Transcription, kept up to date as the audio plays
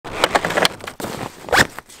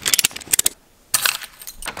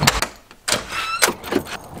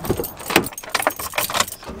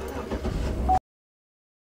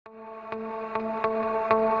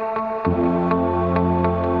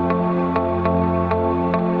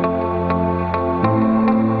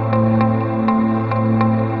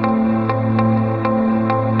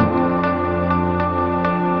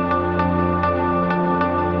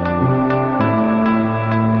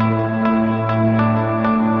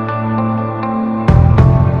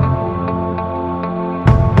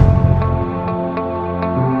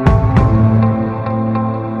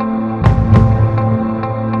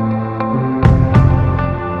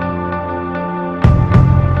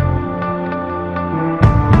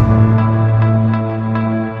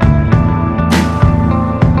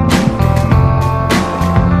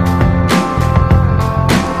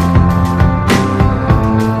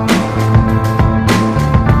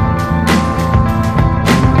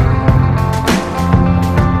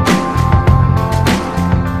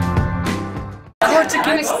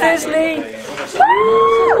It's Disney!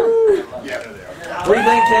 Woo! What do you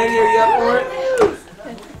think, Katie? Are you up for it?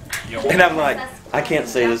 And I'm like, I can't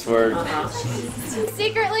say this word.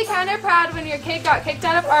 Secretly kind of proud when your kid got kicked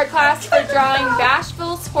out of art class for drawing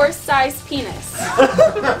Bashful's horse-sized penis. Okay,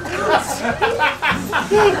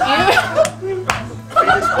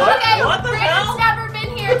 Brandon's never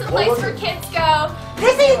been here. It's a place where kids go.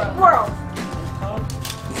 Disney World.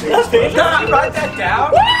 Did you write that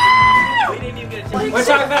down? Woo! We didn't even get a chance. We're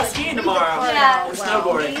talking about skiing tomorrow. Yeah. Or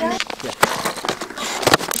snowboarding.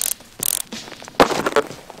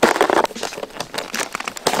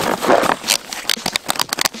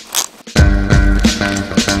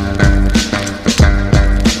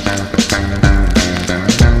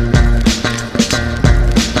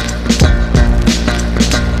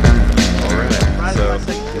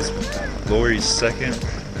 Lori's second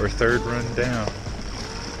or third run down.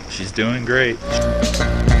 She's doing great.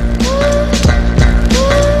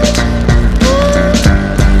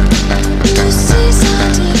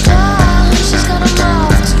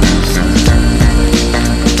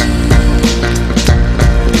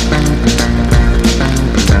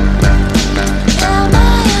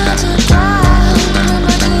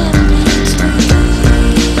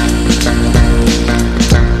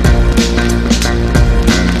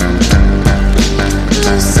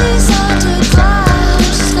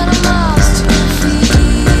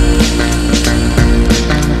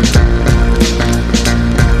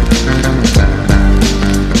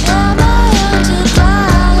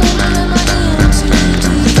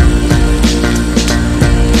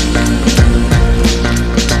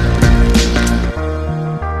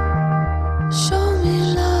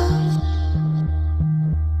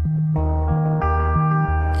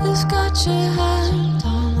 You've got your hand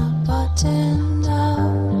on the button now.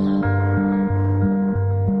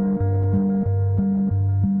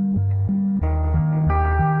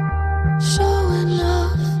 Showing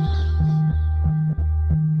off.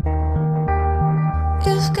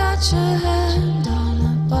 You've got your hand on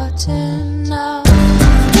the button now.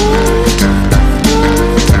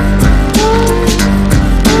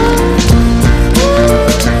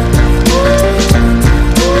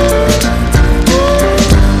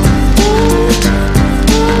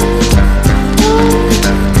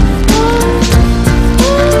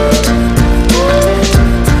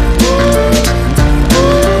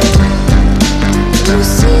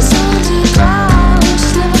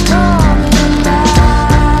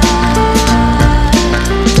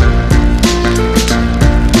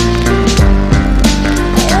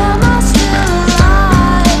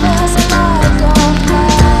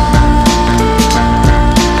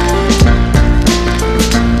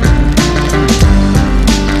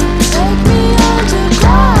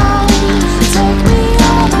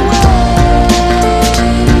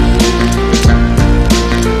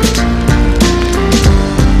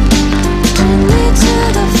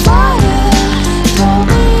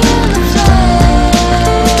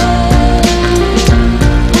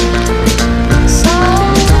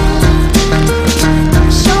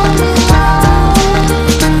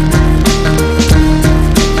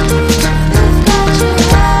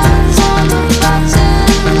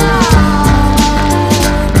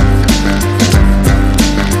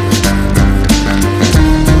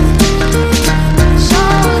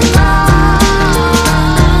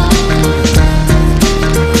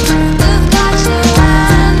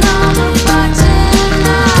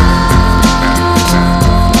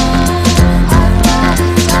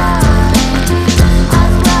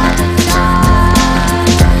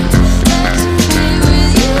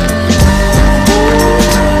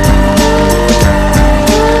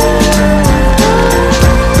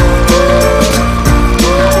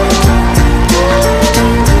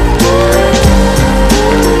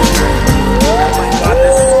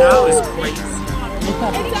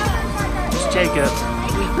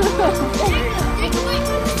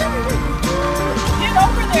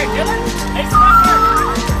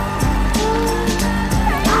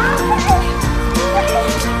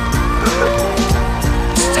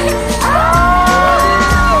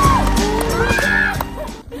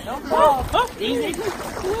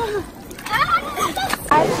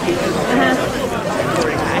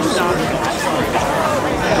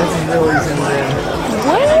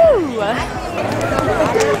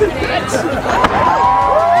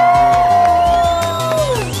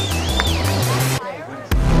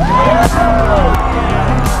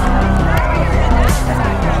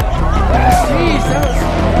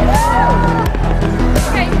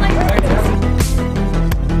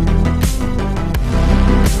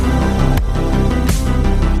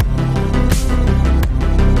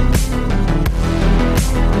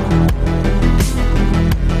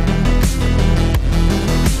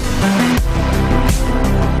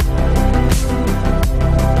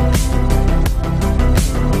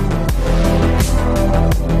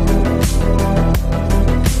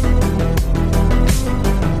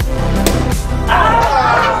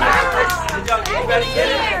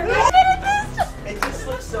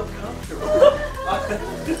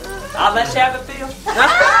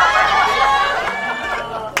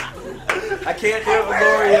 I can't do it with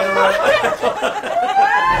Lori.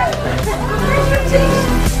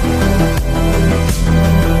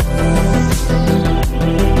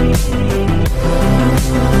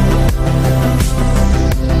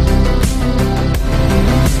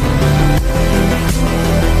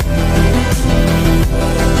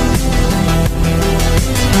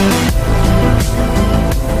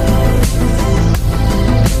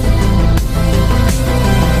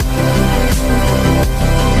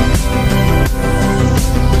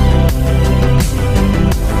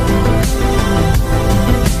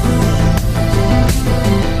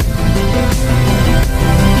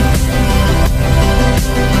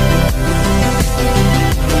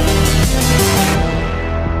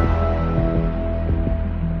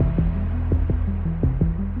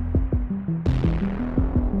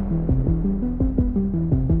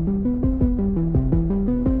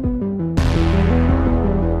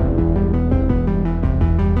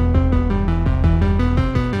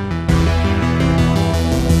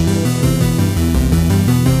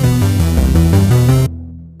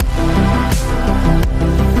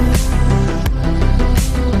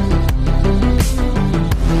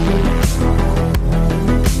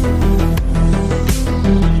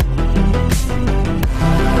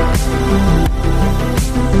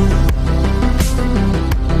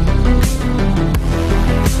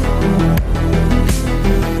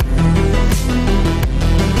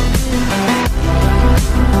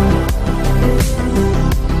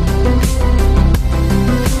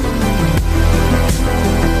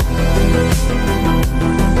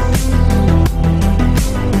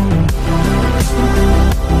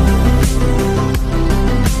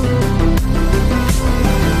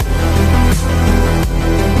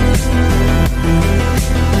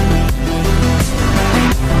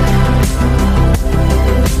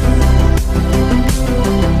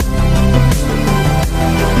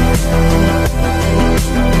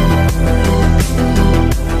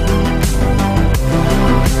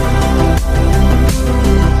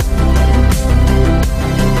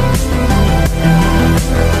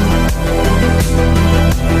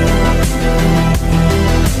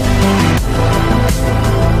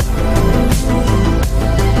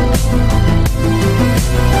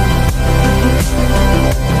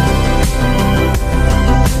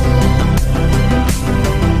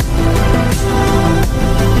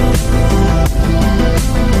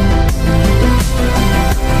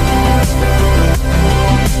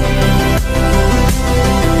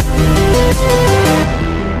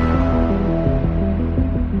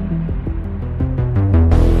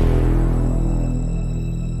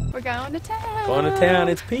 Going to town. Going to town.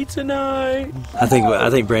 It's pizza night. I think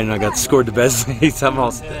Brandon and I got scored the best seats. I'm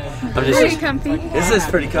just Pretty comfy. This is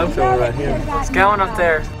pretty comfortable right here. It's going up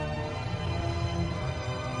there.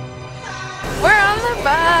 We're on the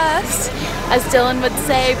bus. As Dylan would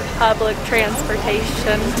say, public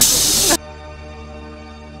transportation.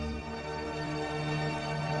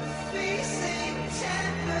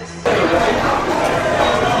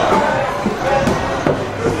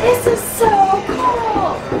 This is so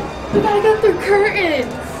cool. We gotta go through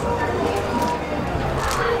curtains.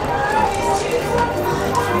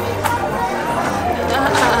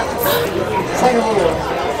 It's like a little.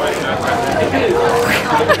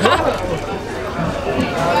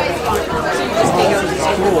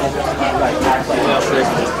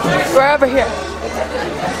 We're over here.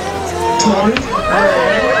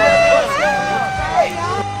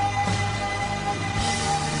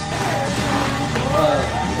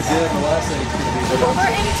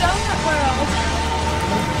 We're in Donut World.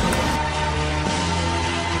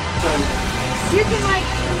 You can like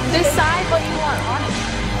decide what you want on it.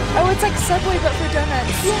 Oh, it's like Subway but for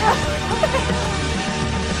donuts. Yeah.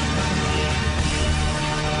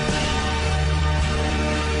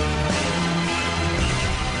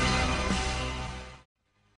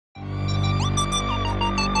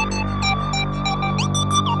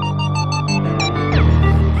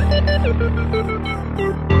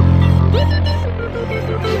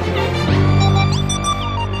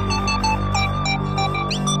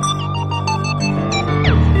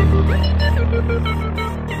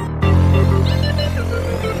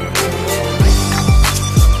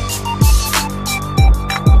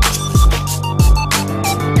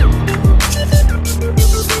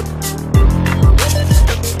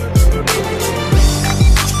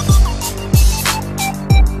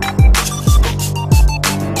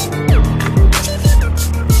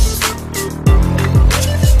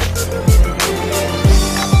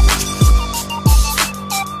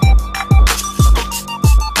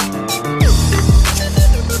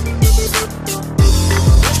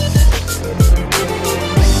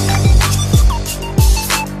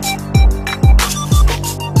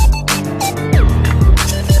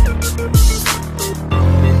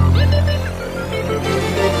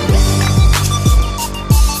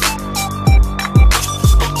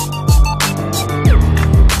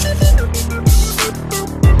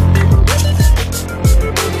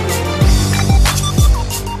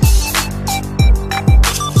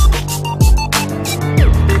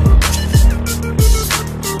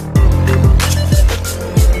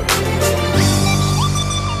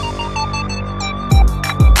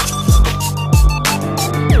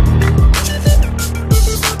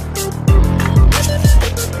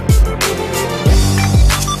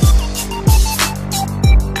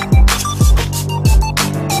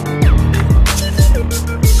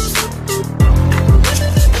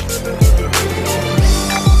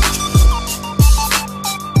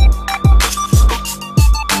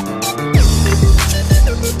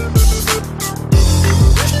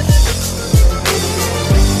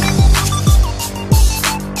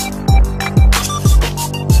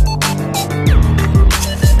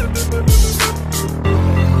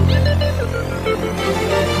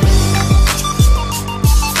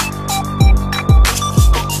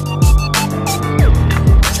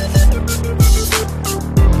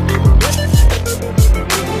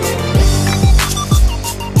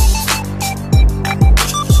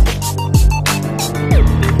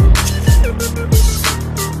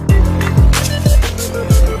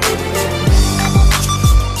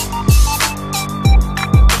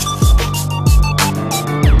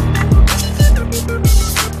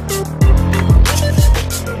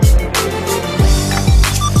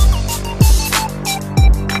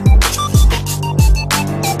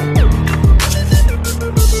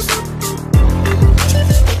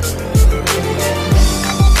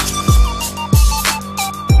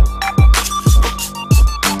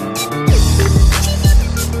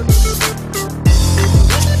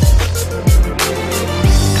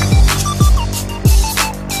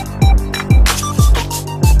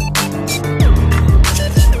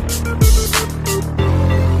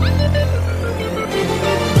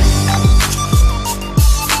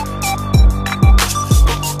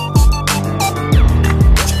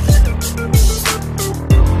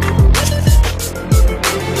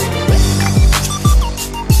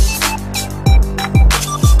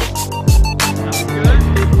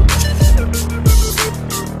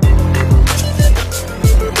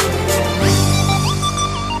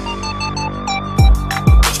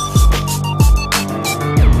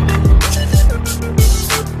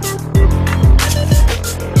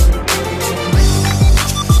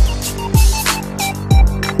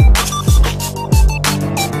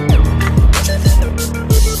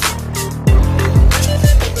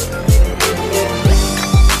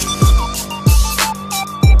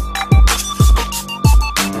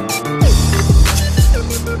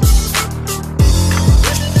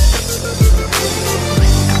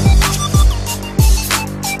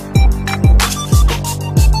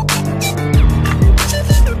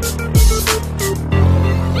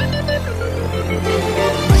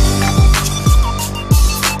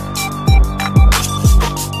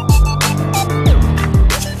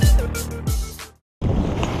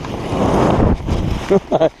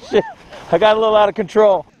 Shit, I got a little out of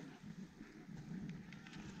control.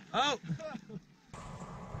 Oh!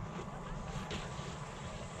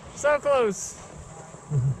 So close!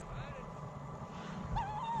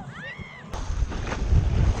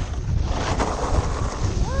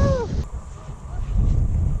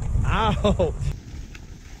 Ouch! I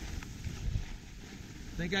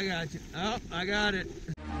think I got you. Oh, I got it.